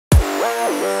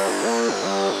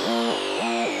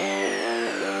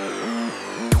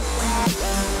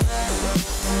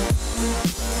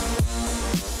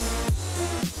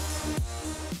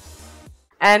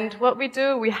And what we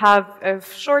do, we have a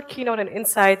short keynote and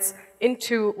insights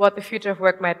into what the future of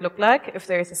work might look like, if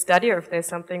there is a study or if there's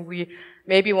something we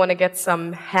maybe want to get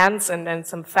some hands and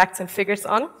some facts and figures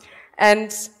on.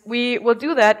 And we will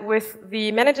do that with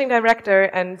the Managing Director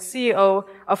and CEO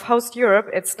of Host Europe.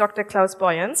 It's Dr. Claus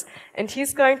Boyens. And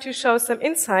he's going to show some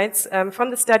insights from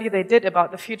the study they did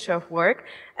about the future of work.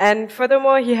 And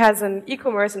furthermore, he has an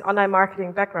e-commerce and online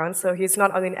marketing background, so he's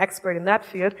not only an expert in that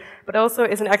field, but also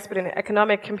is an expert in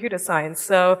economic computer science.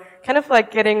 So kind of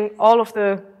like getting all of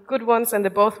the good ones and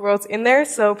the both worlds in there.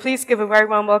 So please give a very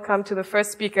warm welcome to the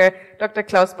first speaker, Dr.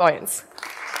 Claus Boyens.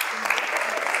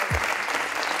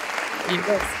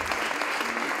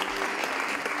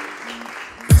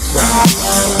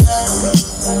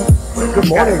 Good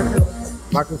morning.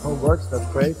 Microphone works, that's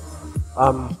great.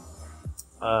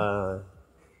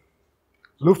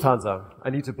 Lufthansa, I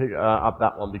need to pick up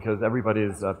that one because everybody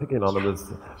is picking on them.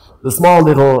 The small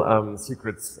little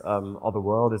secrets of the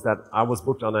world is that I was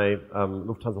booked on a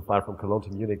Lufthansa flight from Cologne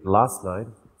to Munich last night,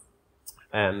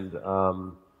 and it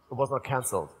was not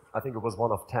cancelled. I think it was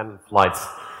one of 10 flights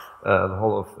the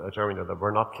whole of Germany that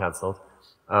were not cancelled.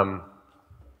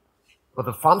 But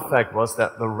the fun fact was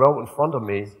that the row in front of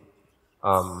me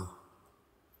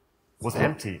was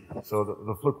empty, so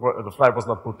the flight was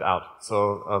not booked out.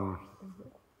 So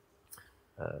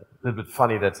a little bit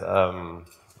funny that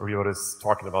Rio is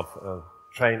talking about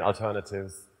train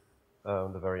alternatives.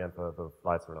 At the very end, the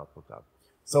flights were not booked out.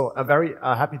 So I'm very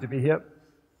happy to be here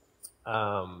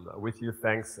with you.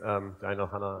 Thanks, Daniel,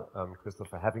 Hannah, Christoph,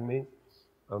 for having me.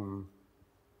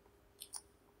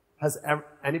 Has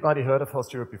anybody heard of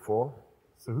Host Europe before?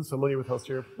 So who's familiar with Host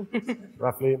Europe?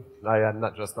 Roughly? Yeah,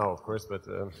 not just now, of course, but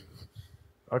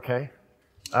okay.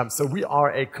 So we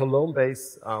are a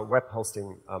Cologne-based web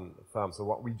hosting firm. So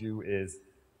what we do is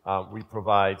we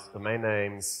provide domain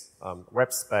names,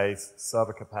 web space,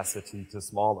 server capacity to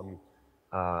small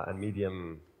and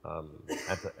medium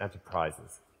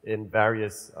enterprises in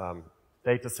various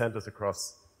data centers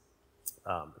across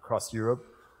Europe.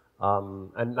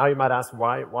 And now you might ask,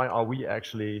 why are we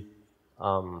actually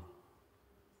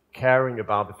caring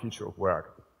about the future of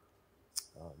work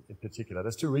in particular?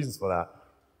 There's two reasons for that.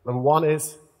 Number one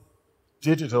is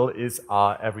digital is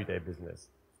our everyday business.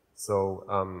 So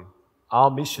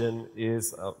our mission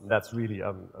is, that's really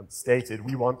stated,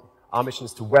 our mission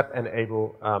is to web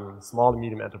enable small and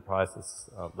medium enterprises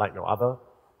like no other.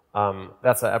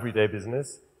 That's our everyday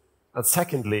business. And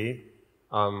secondly,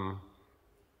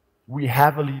 we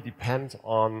heavily depend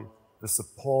on the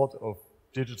support of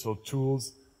digital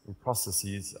tools and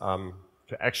processes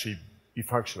to actually be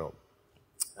functional.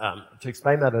 To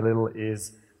explain that a little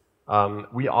is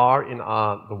we are in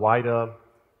the wider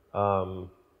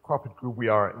corporate group. We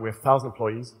have 1,000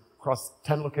 employees across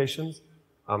 10 locations,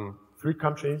 3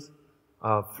 countries,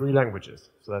 3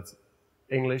 languages. So that's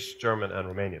English, German, and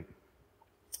Romanian.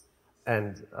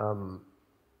 And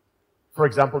for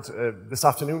example, this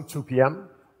afternoon, 2 p.m.,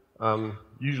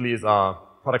 usually is our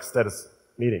product status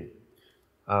meeting.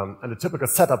 And the typical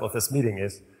setup of this meeting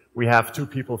is we have 2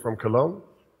 people from Cologne,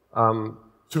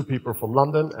 2 people from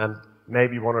London, and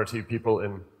maybe 1 or 2 people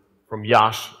from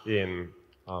Iași in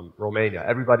Romania.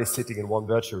 Everybody's sitting in one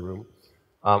virtual room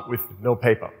with no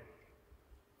paper.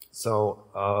 So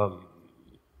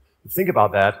think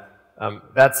about that.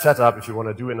 That setup, if you want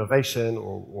to do innovation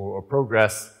or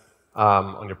progress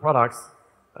on your products,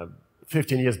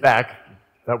 15 years back,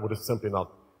 that would have simply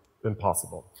not been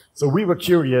possible. So we were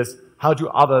curious, how do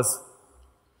others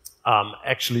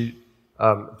actually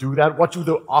do that? What do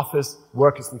the office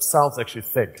workers themselves actually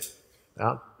think?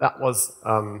 Yeah, that was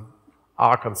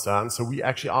our concern. So we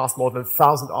actually asked more than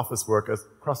 1,000 office workers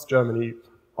across Germany,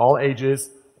 all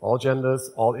ages, all genders,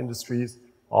 all industries,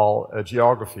 all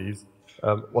geographies,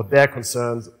 what their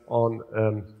concerns on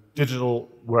digital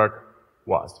work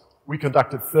was. We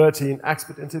conducted 13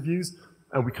 expert interviews,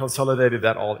 and we consolidated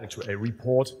that all into a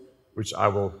report, which I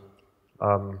will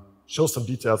show some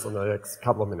details in the next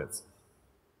couple of minutes.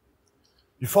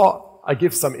 Before I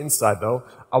give some insight, though,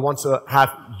 I want to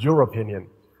have your opinion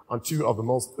on 2 of the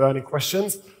most burning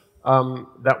questions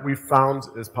that we found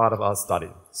as part of our study.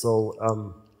 So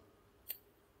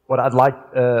what I'd like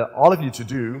all of you to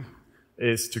do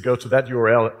is to go to that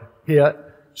URL here,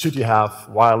 should you have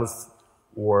wireless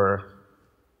or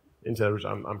internet, which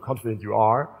I'm confident you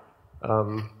are,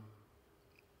 and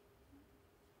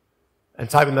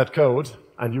type in that code,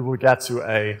 and you will get to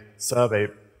a survey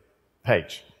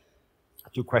page.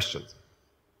 2 questions.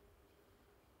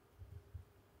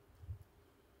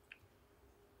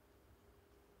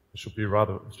 It should be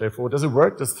rather straightforward. Does it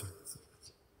work? Does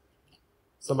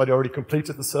somebody already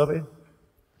completed the survey?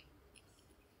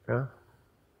 Yeah?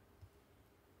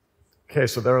 Okay,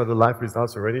 so there are the live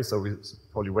results already, so we're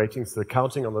probably waiting. So the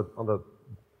counting on the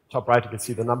top right, you can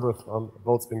see the number of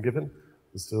votes been given.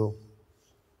 It's still...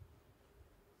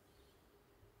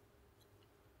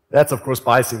 That's, of course,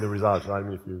 biasing the results, right? I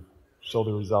mean, if you show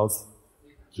the results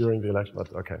during the election,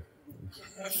 but okay.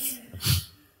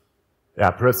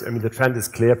 Yeah, perhaps, I mean, the trend is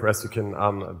clear. Perhaps you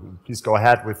can please go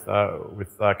ahead with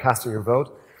casting your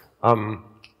vote.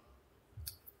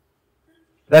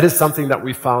 That is something that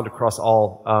we found across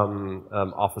all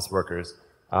office workers,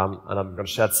 and I'm going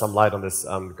to shed some light on this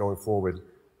going forward.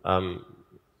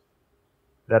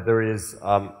 That there is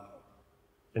an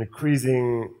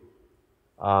increasing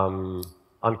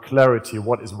unclarity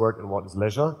what is work and what is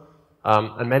leisure,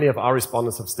 and many of our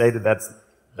respondents have stated that's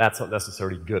not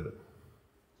necessarily good.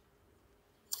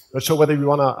 Not sure whether you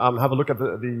want to have a look at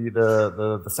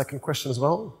the second question as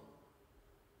well.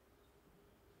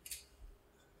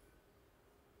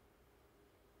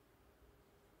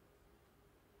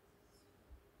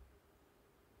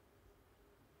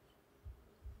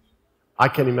 I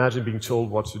can imagine being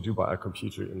told what to do by a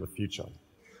computer in the future.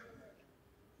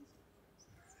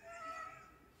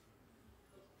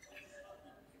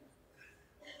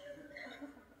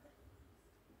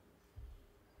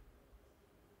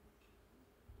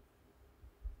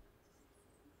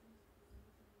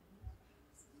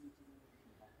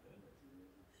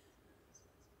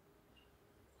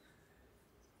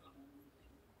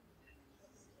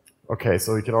 Okay,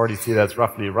 so you can already see that's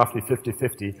roughly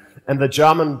 50-50. And the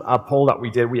German poll that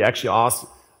we did, we actually asked,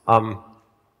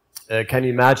 can you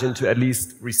imagine to at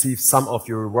least receive some of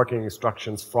your working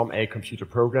instructions from a computer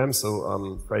program?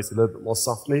 So phrased a little bit more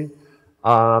softly.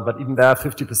 But even there,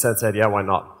 50% said, yeah, why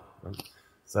not?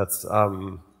 So that's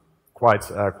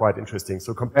quite interesting.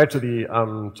 So compared to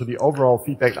the overall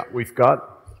feedback that we've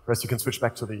got, perhaps you can switch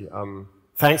back to the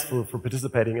thanks for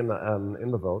participating in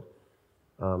the vote.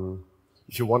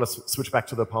 If you want to switch back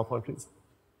to the PowerPoint, please.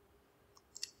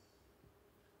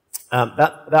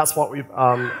 That's what we've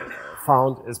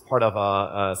found as part of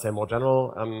a, say, more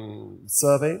general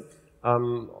survey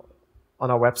on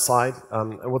our website.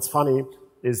 And what's funny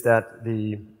is that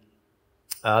the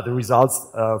results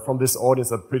from this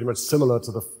audience are pretty much similar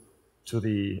to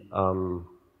the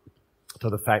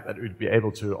fact that we'd be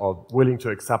able to or willing to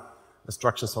accept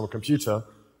instructions from a computer.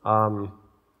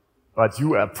 But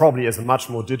you probably, as a much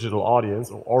more digital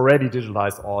audience, or already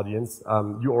digitalized audience,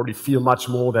 you already feel much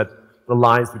more that the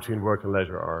lines between work and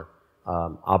leisure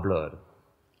are blurred.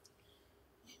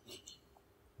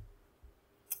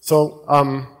 So,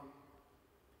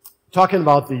 talking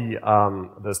about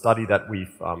the study that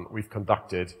we've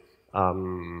conducted,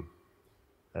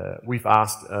 we've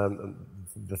asked the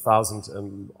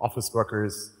 1,000 office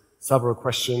workers several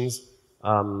questions.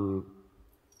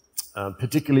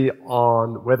 Particularly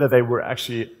on whether they were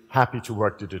actually happy to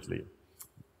work digitally.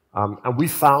 And we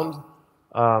found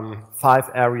 5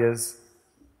 areas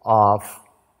of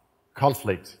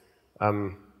conflict.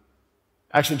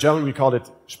 Actually, in German, we called it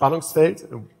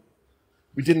Spannungsfeld.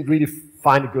 We didn't really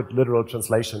find a good literal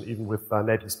translation, even with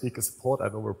native speaker support. I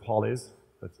don't know where Paul is.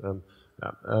 But,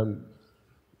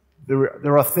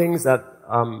 there are things that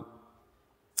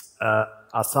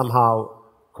are somehow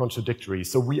contradictory.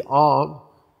 So we are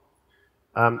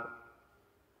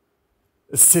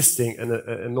assisting an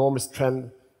enormous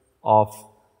trend of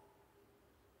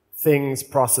things,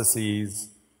 processes,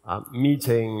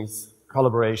 meetings,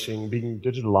 collaboration being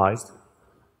digitalized.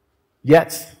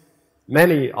 Yet,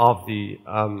 many of the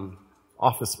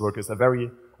office workers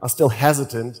are still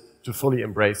hesitant to fully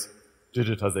embrace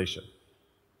digitization.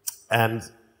 And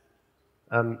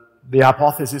the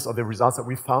hypothesis or the results that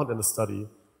we found in the study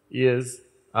is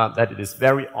that it is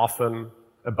very often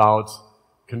about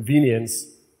convenience.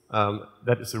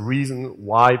 That is a reason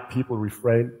why people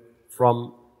refrain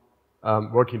from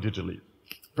working digitally.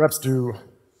 Perhaps to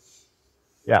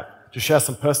share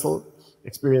some personal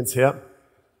experience here.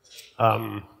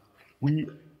 For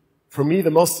me,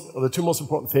 the two most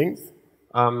important things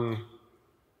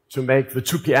to make the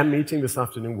 2 p.m. meeting this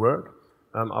afternoon work,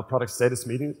 our product status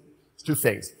meeting, is 2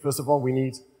 things. First of all, we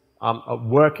need a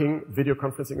working video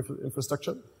conferencing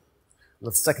infrastructure. And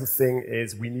the second thing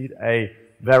is we need a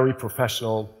very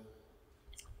professional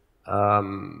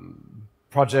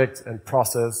project and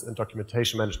process and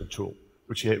documentation management tool,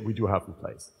 which we do have in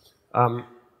place.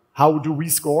 How do we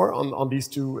score on these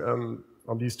two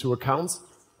accounts?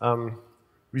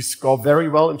 We score very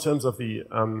well in terms of the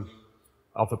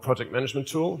project management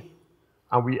tool,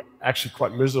 and we actually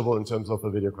quite miserable in terms of the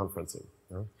video conferencing.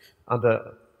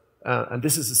 And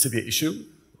this is a severe issue.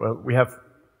 We have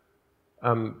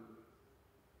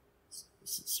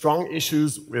strong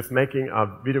issues with making a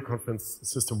video conference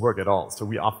system work at all. So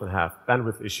we often have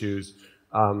bandwidth issues,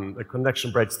 the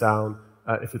connection breaks down,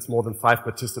 if it's more than 5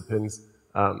 participants,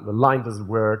 the line doesn't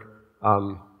work,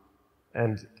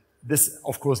 and this,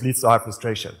 of course, leads to high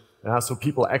frustration. So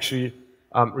people actually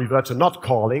revert to not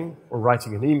calling or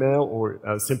writing an email or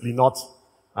simply not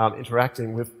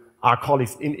interacting with our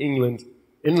colleagues in England,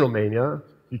 in Romania,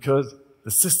 because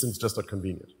the system's just not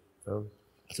convenient. So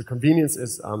convenience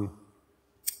is a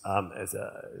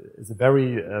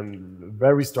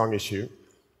very strong issue.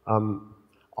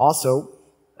 Also,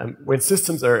 when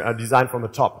systems are designed from the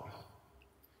top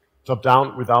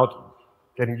down, without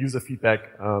getting user feedback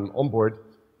on board,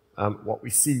 what we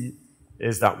see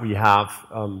is that we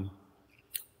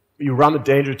run a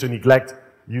danger to neglect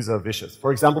user wishes.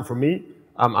 For example, for me,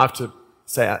 I have to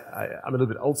say I'm a little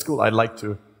bit old school. I like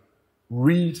to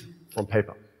read from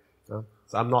paper. So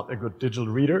I'm not a good digital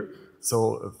reader,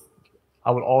 so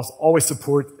I will always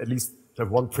support at least to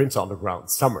have one printer on the ground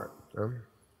somewhere.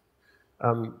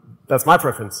 That's my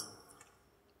preference.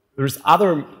 There's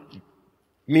other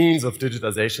means of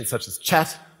digitization, such as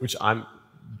chat, which I'm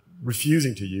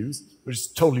refusing to use, which is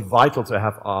totally vital to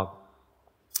have our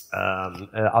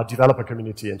developer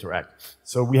community interact.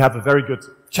 So we have a very good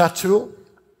chat tool,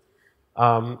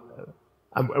 and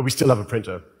we still have a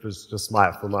printer, just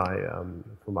for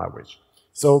my wish.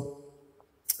 So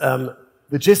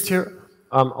the gist here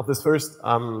of this first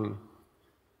item,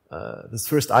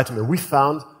 we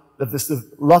found that there's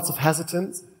lots of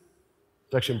hesitance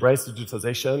to actually embrace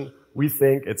digitization. We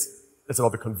think it's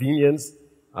about the convenience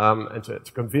and to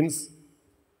convince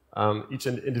each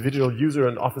individual user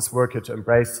and office worker to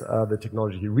embrace the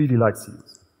technology he really likes to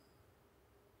use.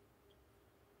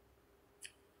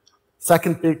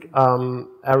 Second big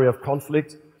area of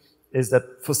conflict is that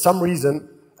for some reason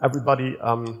everybody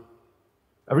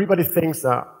thinks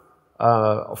that,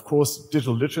 of course,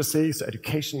 digital literacy, so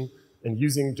education and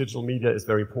using digital media is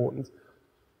very important,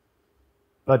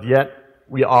 but yet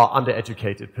we are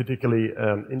undereducated, particularly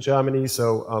in Germany.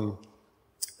 So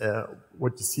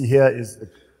what you see here is the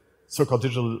so-called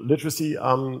digital literacy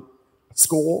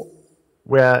score,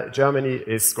 where Germany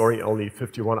is scoring only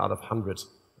 51 out of 100,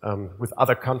 with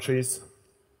other countries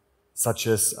such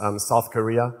as South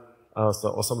Korea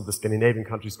or some of the Scandinavian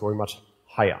countries scoring much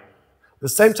higher. At the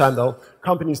same time, though,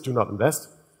 companies do not invest.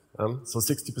 So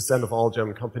 60% of all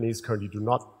German companies currently do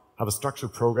not have a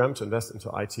structured program to invest into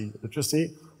IT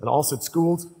literacy. And also at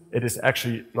schools, it is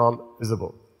actually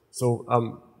non-visible. So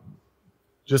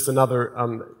just another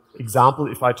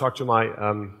example, if I talk to my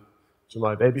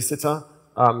babysitter,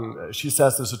 she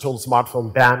says there's a total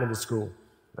smartphone ban in the school.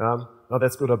 Now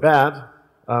that's good or bad,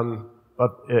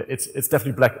 but it's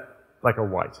definitely black or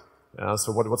white.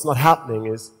 So what's not happening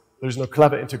is there's no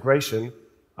clever integration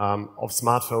of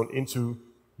smartphone into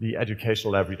the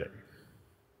educational everyday.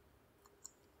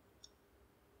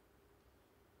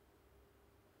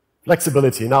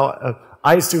 Flexibility. Now,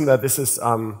 I assume that this is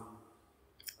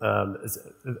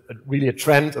really a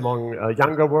trend among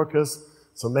younger workers,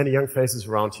 so many young faces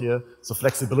around here. So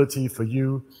flexibility for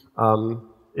you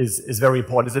is very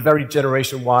important. It's a very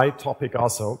generation-wide topic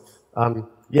also.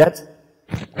 Yet,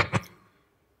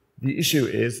 the issue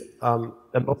is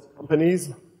that most companies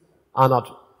are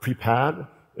not prepared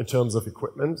in terms of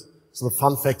equipment. So the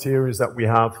fun fact here is that we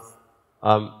have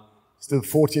still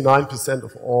 49%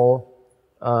 of all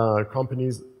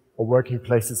companies or working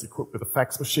places equipped with a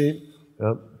fax machine.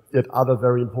 Yet other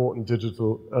very important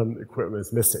digital equipment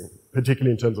is missing,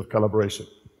 particularly in terms of collaboration.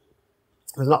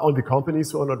 It's not only companies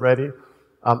who are not ready,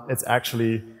 it's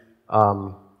actually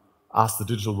us, the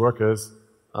digital workers,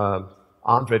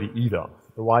 aren't ready either.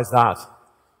 And why is that?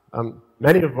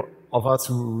 Many of us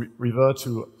who revert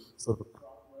to sort of a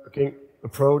working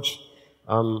approach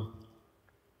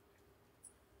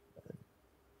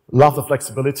love the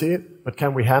flexibility, but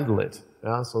can we handle it?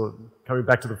 Yeah, so coming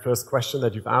back to the first question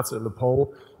that you've answered in the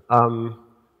poll,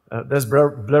 there's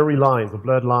blurry lines or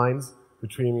blurred lines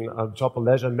between job and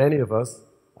leisure. Many of us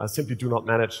simply do not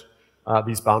manage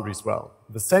these boundaries well.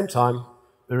 At the same time,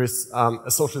 there is a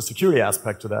social security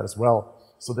aspect to that as well.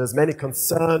 So there's many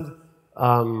concerned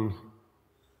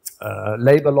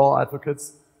labor law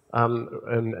advocates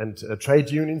and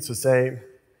trade unions who say,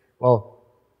 well,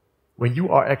 when you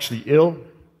are actually ill,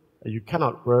 you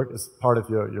cannot work as part of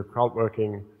your crowd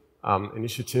working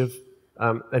initiative,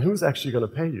 then who's actually going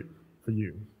to pay you for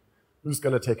you? Who's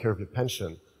going to take care of your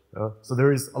pension? So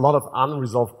there is a lot of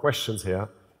unresolved questions here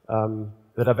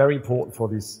that are very important for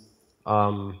these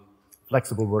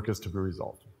flexible workers to be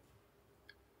resolved.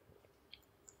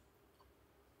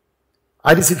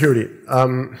 IT security.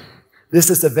 This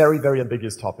is a very, very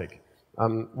ambiguous topic.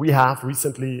 We have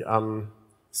recently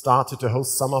started to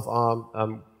host some of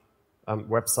our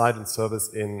website and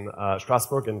service in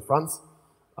Strasbourg in France.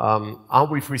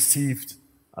 And we've received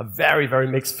a very, very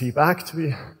mixed feedback,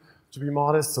 to be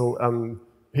modest. So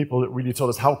people really told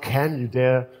us, how can you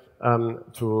dare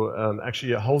to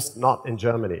actually host not in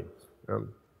Germany?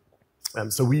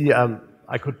 So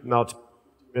I could now take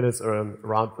minutes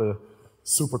around the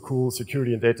super cool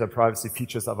security and data privacy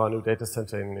features of our new data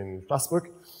center in Strasbourg.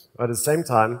 But at the same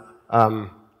time,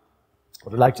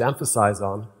 what I'd like to emphasize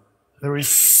on, there is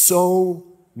so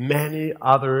many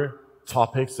other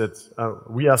topics that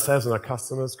we ourselves and our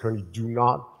customers currently do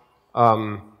not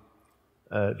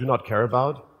care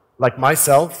about. Like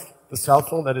myself, the cell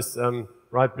phone that is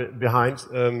right behind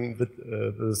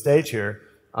the stage here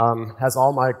has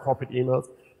all my corporate emails,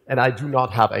 and I do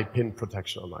not have a PIN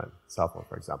protection on my cell phone,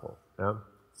 for example. Yeah?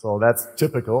 So that's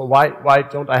typical. Why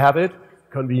don't I have it?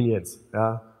 Convenience.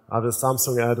 Yeah? I have a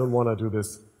Samsung, and I don't want to do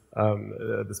this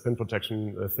PIN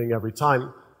protection thing every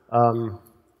time.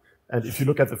 And if you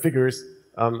look at the figures,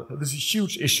 there's a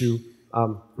huge issue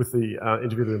with the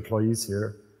individual employees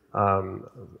here.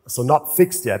 So not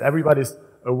fixed yet. Everybody's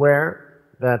aware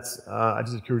that IT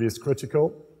security is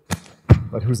critical,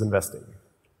 but who's investing?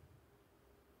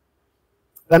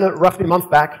 Then roughly a month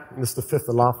back, and this is the fifth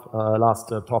and last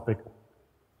topic,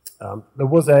 there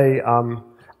was a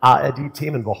ARD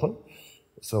Themenwoche,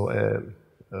 so a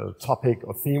topic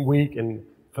or theme week in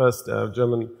first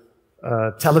German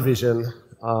television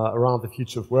around the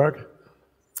future of work.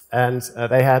 And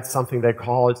they had something they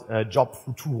called Job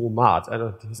Futuromat.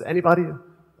 Has anybody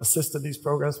assisted these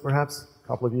programs, perhaps? A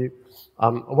couple of you.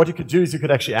 What you could do is you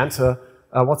could actually enter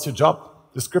what's your job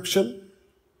description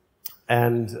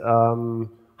and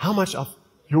how much of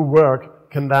your work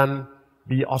can then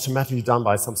be automatically done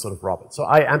by some sort of robot. So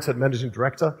I entered managing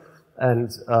director,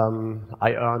 and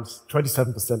I earned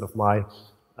 27% of my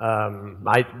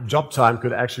my job time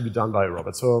could actually be done by a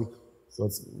robot. So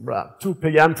it's 2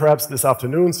 p.m. perhaps this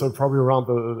afternoon, so probably around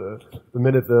the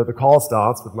minute the call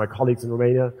starts with my colleagues in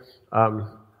Romania,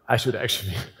 I should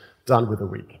actually be done with a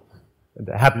week. And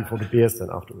they're happy for the beers then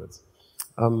afterwards.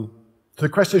 So the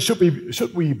question is,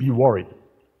 should we be worried?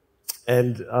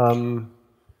 And I'm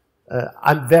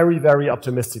very, very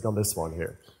optimistic on this one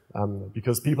here.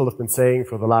 Because people have been saying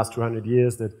for the last 200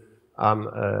 years that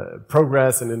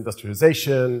progress in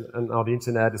industrialization and now the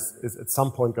internet is at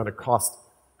some point going to cost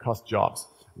jobs.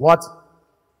 What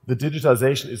the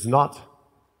digitalization is not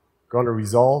going to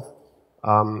resolve,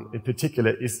 in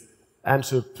particular, is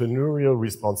entrepreneurial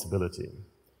responsibility.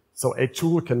 So a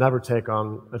tool can never take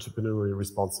on entrepreneurial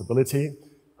responsibility.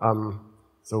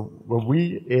 So when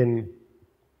we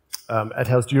at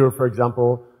Health Europe, for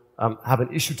example, have an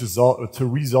issue to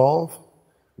resolve,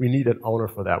 we need an owner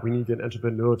for that. We need an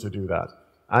entrepreneur to do that.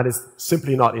 And it's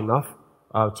simply not enough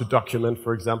to document,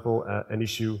 for example, an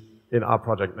issue in our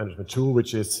project management tool,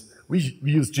 which is, we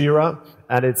use Jira,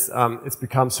 and it's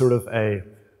become sort of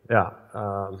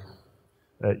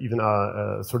even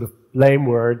a sort of lame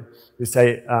word. We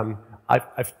say,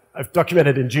 I've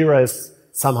documented in Jira as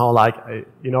somehow like,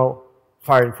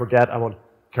 fire and forget, I won't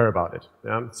care about it.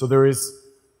 Yeah? So there is,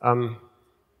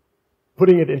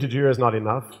 putting it into Jira is not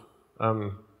enough.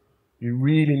 You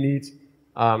really need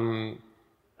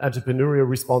entrepreneurial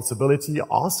responsibility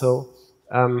also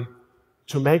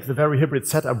to make the very hybrid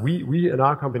setup we in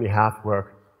our company have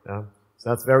work. Yeah? So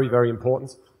that's very, very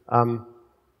important.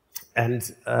 And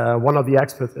one of the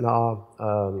experts in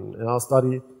our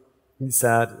study, he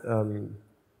said,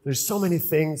 there's so many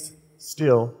things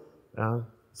still,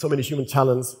 so many human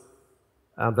talents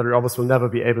that robots will never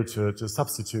be able to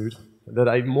substitute, that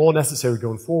are more necessary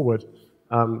going forward.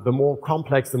 The more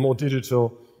complex, the more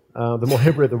digital, the more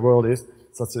hybrid the world is,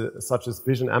 such as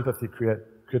vision, empathy,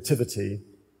 creativity.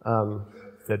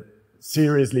 That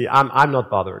seriously, I'm not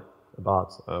bothered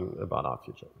about our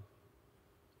future.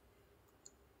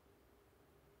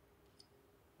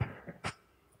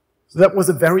 So that was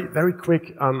a very, very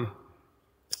quick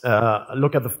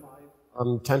look at the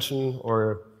tension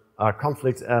or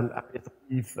conflict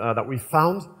that we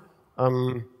found.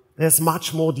 There's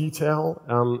much more detail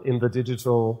in the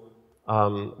digital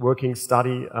working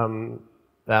study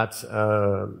that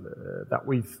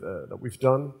we've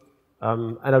done,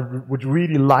 and I would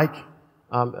really like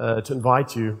to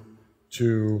invite you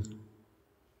to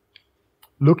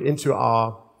look into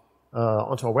onto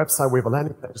our website. We have a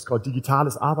landing page. It's called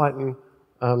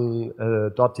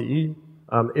digitalisarbeiten.de.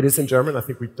 It is in German. I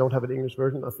think we don't have an English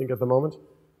version, I think, at the moment.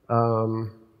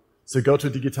 So go to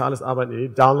digitalisarbeiten.de,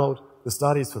 download the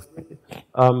studies for free,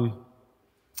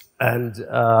 and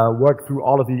work through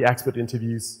all of the expert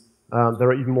interviews. There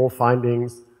are even more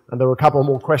findings. And there are a couple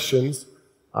more questions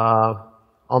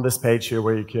on this page here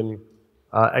where you can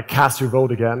cast your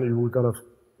vote again. You're gonna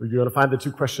find the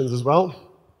 2 questions as well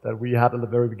that we had in the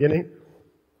very beginning.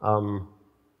 So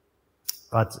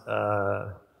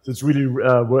it's really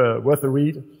worth a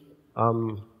read.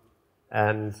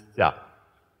 And yeah,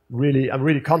 I'm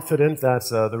really confident that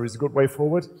there is a good way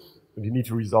forward, and you need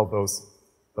to resolve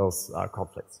those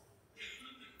conflicts.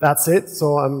 That's it.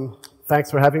 So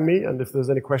thanks for having me, and if there's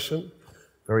any question,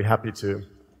 very happy to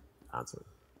answer.